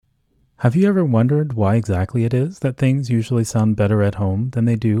Have you ever wondered why exactly it is that things usually sound better at home than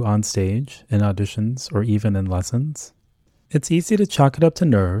they do on stage, in auditions, or even in lessons? It's easy to chalk it up to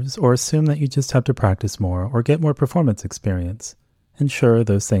nerves or assume that you just have to practice more or get more performance experience. And sure,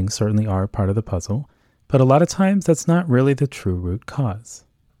 those things certainly are part of the puzzle, but a lot of times that's not really the true root cause.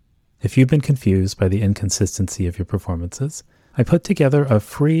 If you've been confused by the inconsistency of your performances, I put together a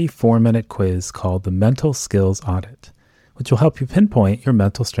free 4-minute quiz called the Mental Skills Audit, which will help you pinpoint your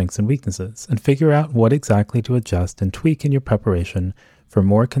mental strengths and weaknesses and figure out what exactly to adjust and tweak in your preparation for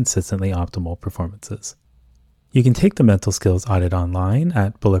more consistently optimal performances. You can take the Mental Skills Audit online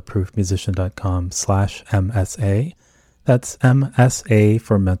at bulletproofmusician.com/MSA. That's MSA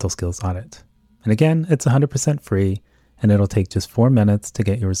for Mental Skills Audit. And again, it's 100% free, and it'll take just 4 minutes to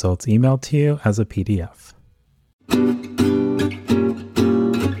get your results emailed to you as a PDF.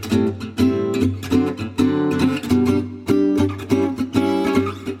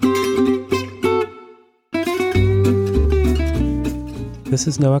 This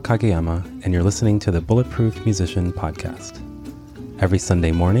is Noah Kageyama, and you're listening to the Bulletproof Musician podcast. Every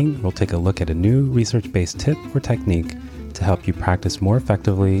Sunday morning, we'll take a look at a new research-based tip or technique to help you practice more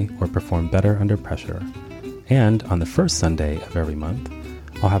effectively or perform better under pressure. And on the first Sunday of every month,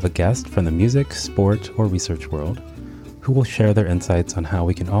 I'll have a guest from the music, sport, or research world who will share their insights on how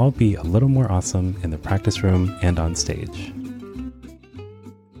we can all be a little more awesome in the practice room and on stage.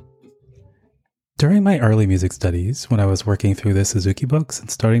 During my early music studies, when I was working through the Suzuki books and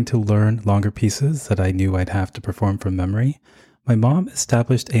starting to learn longer pieces that I knew I'd have to perform from memory, my mom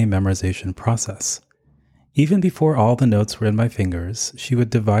established a memorization process. Even before all the notes were in my fingers, she would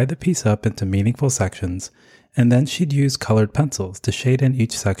divide the piece up into meaningful sections, and then she'd use colored pencils to shade in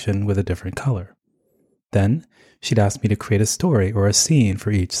each section with a different color. Then, she'd ask me to create a story or a scene for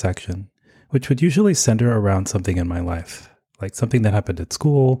each section, which would usually center around something in my life, like something that happened at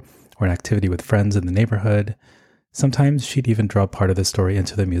school, or an activity with friends in the neighborhood. Sometimes she'd even draw part of the story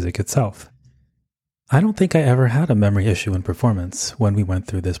into the music itself. I don't think I ever had a memory issue in performance when we went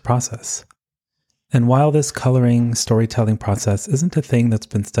through this process. And while this coloring, storytelling process isn't a thing that's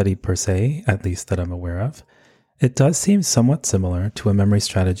been studied per se, at least that I'm aware of, it does seem somewhat similar to a memory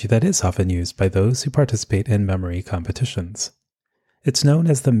strategy that is often used by those who participate in memory competitions. It's known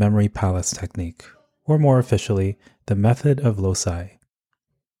as the memory palace technique, or more officially, the method of loci.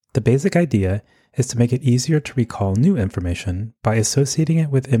 The basic idea is to make it easier to recall new information by associating it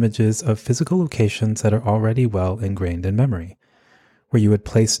with images of physical locations that are already well ingrained in memory, where you would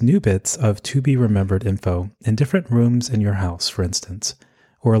place new bits of to-be-remembered info in different rooms in your house, for instance,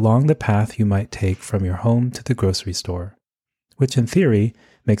 or along the path you might take from your home to the grocery store, which in theory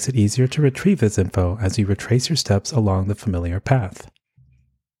makes it easier to retrieve this info as you retrace your steps along the familiar path.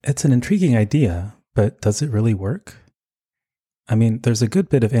 It's an intriguing idea, but does it really work? I mean, there's a good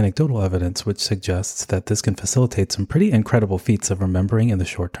bit of anecdotal evidence which suggests that this can facilitate some pretty incredible feats of remembering in the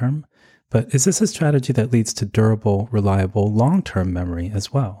short term, but is this a strategy that leads to durable, reliable, long-term memory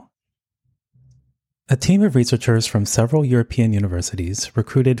as well? A team of researchers from several European universities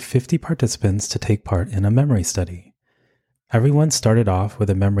recruited 50 participants to take part in a memory study. Everyone started off with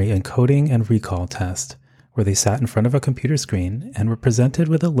a memory encoding and recall test, where they sat in front of a computer screen and were presented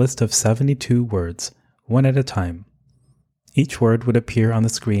with a list of 72 words, one at a time. Each word would appear on the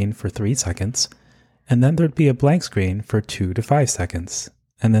screen for 3 seconds, and then there'd be a blank screen for 2 to 5 seconds,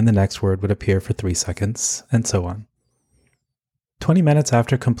 and then the next word would appear for 3 seconds, and so on. 20 minutes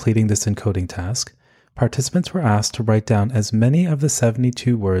after completing this encoding task, participants were asked to write down as many of the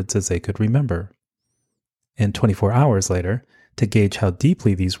 72 words as they could remember. And 24 hours later, to gauge how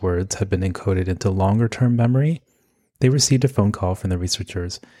deeply these words had been encoded into longer-term memory, they received a phone call from the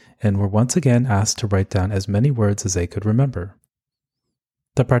researchers and were once again asked to write down as many words as they could remember.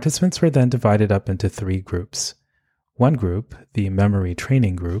 The participants were then divided up into 3 groups. One group, the memory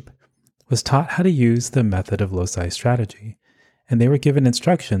training group, was taught how to use the method of loci strategy, and they were given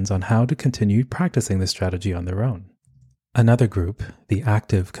instructions on how to continue practicing the strategy on their own. Another group, the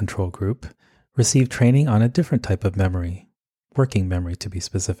active control group, received training on a different type of memory, working memory to be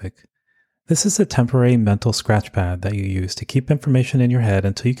specific. This is a temporary mental scratch pad that you use to keep information in your head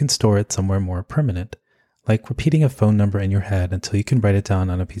until you can store it somewhere more permanent, like repeating a phone number in your head until you can write it down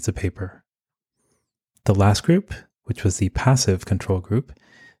on a piece of paper. The last group, which was the passive control group,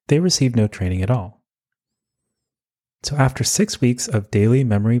 they received no training at all. So after 6 weeks of daily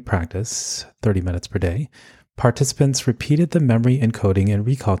memory practice, 30 minutes per day, participants repeated the memory encoding and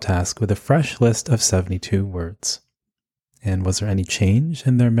recall task with a fresh list of 72 words. And was there any change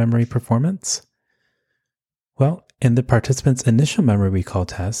in their memory performance? Well, in the participants' initial memory recall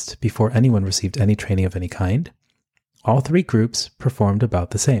test, before anyone received any training of any kind, all 3 groups performed about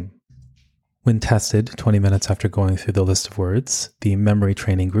the same. When tested 20 minutes after going through the list of words, the memory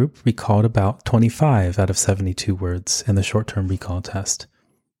training group recalled about 25 out of 72 words in the short-term recall test.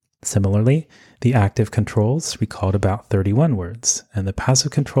 Similarly, the active controls recalled about 31 words, and the passive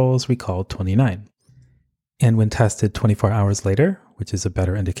controls recalled 29. And when tested 24 hours later, which is a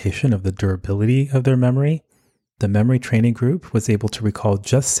better indication of the durability of their memory, the memory training group was able to recall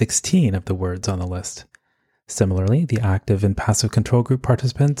just 16 of the words on the list. Similarly, the active and passive control group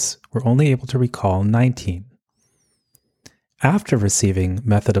participants were only able to recall 19. After receiving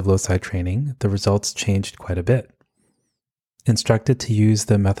method of loci training, the results changed quite a bit. Instructed to use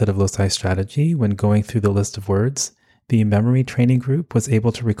the method of loci strategy when going through the list of words, the memory training group was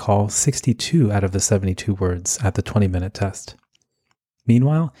able to recall 62 out of the 72 words at the 20-minute test.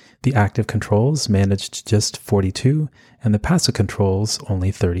 Meanwhile, the active controls managed just 42 and the passive controls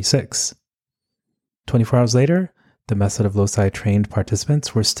only 36. 24 hours later, the method of loci trained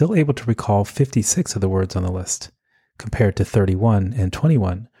participants were still able to recall 56 of the words on the list, compared to 31 and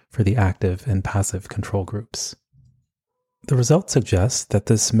 21 for the active and passive control groups. The results suggest that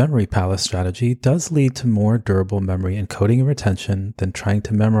this memory palace strategy does lead to more durable memory encoding and retention than trying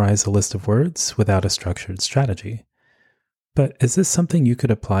to memorize a list of words without a structured strategy. But is this something you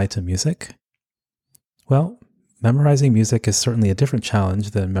could apply to music? Well, memorizing music is certainly a different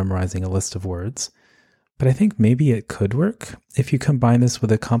challenge than memorizing a list of words, but I think maybe it could work if you combine this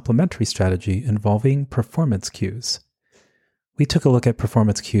with a complementary strategy involving performance cues. We took a look at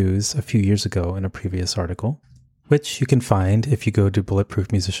performance cues a few years ago in a previous article, which you can find if you go to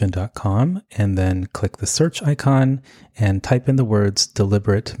bulletproofmusician.com and then click the search icon and type in the words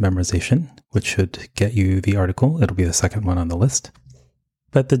deliberate memorization, which should get you the article. It'll be the second one on the list.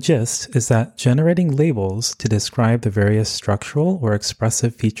 But the gist is that generating labels to describe the various structural or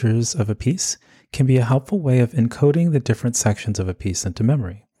expressive features of a piece can be a helpful way of encoding the different sections of a piece into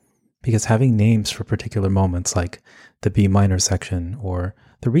memory. Because having names for particular moments like the B minor section or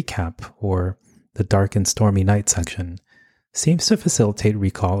the recap or the dark and stormy night section seems to facilitate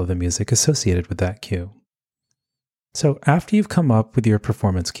recall of the music associated with that cue. So after you've come up with your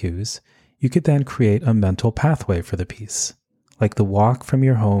performance cues, you could then create a mental pathway for the piece, like the walk from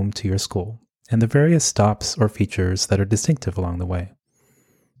your home to your school, and the various stops or features that are distinctive along the way.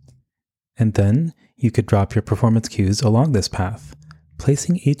 And then you could drop your performance cues along this path,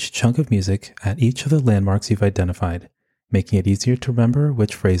 placing each chunk of music at each of the landmarks you've identified, making it easier to remember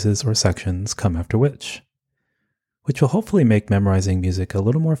which phrases or sections come after which will hopefully make memorizing music a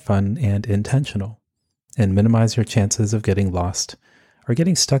little more fun and intentional, and minimize your chances of getting lost or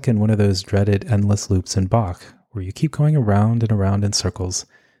getting stuck in one of those dreaded endless loops in Bach, where you keep going around and around in circles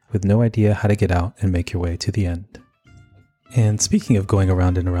with no idea how to get out and make your way to the end. And speaking of going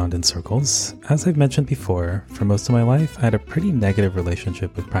around and around in circles, as I've mentioned before, for most of my life, I had a pretty negative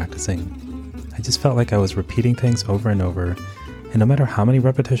relationship with practicing. I just felt like I was repeating things over and over, and no matter how many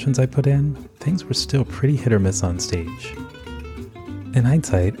repetitions I put in, things were still pretty hit or miss on stage. In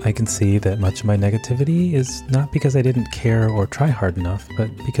hindsight, I can see that much of my negativity is not because I didn't care or try hard enough, but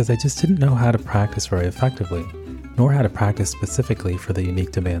because I just didn't know how to practice very effectively, nor how to practice specifically for the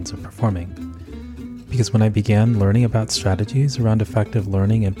unique demands of performing. Because when I began learning about strategies around effective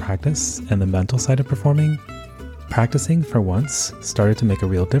learning and practice and the mental side of performing, practicing for once started to make a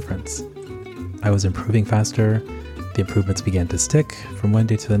real difference. I was improving faster, the improvements began to stick from one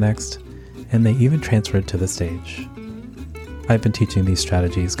day to the next, and they even transferred to the stage. I've been teaching these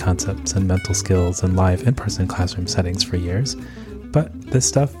strategies, concepts, and mental skills in live in-person classroom settings for years, but this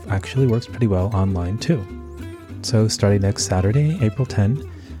stuff actually works pretty well online too. So starting next Saturday, April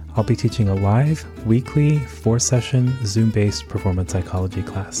 10, I'll be teaching a live, weekly, 4-session, Zoom-based performance psychology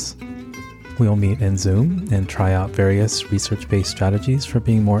class. We'll meet in Zoom and try out various research-based strategies for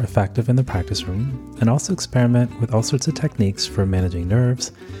being more effective in the practice room, and also experiment with all sorts of techniques for managing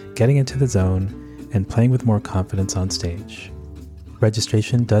nerves, getting into the zone, and playing with more confidence on stage.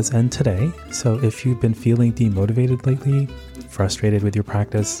 Registration does end today, so if you've been feeling demotivated lately, frustrated with your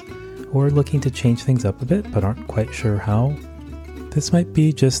practice, or looking to change things up a bit but aren't quite sure how, this might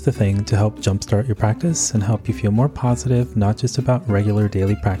be just the thing to help jumpstart your practice and help you feel more positive, not just about regular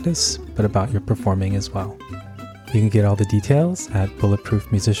daily practice, but about your performing as well. You can get all the details at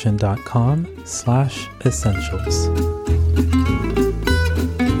bulletproofmusician.com/essentials.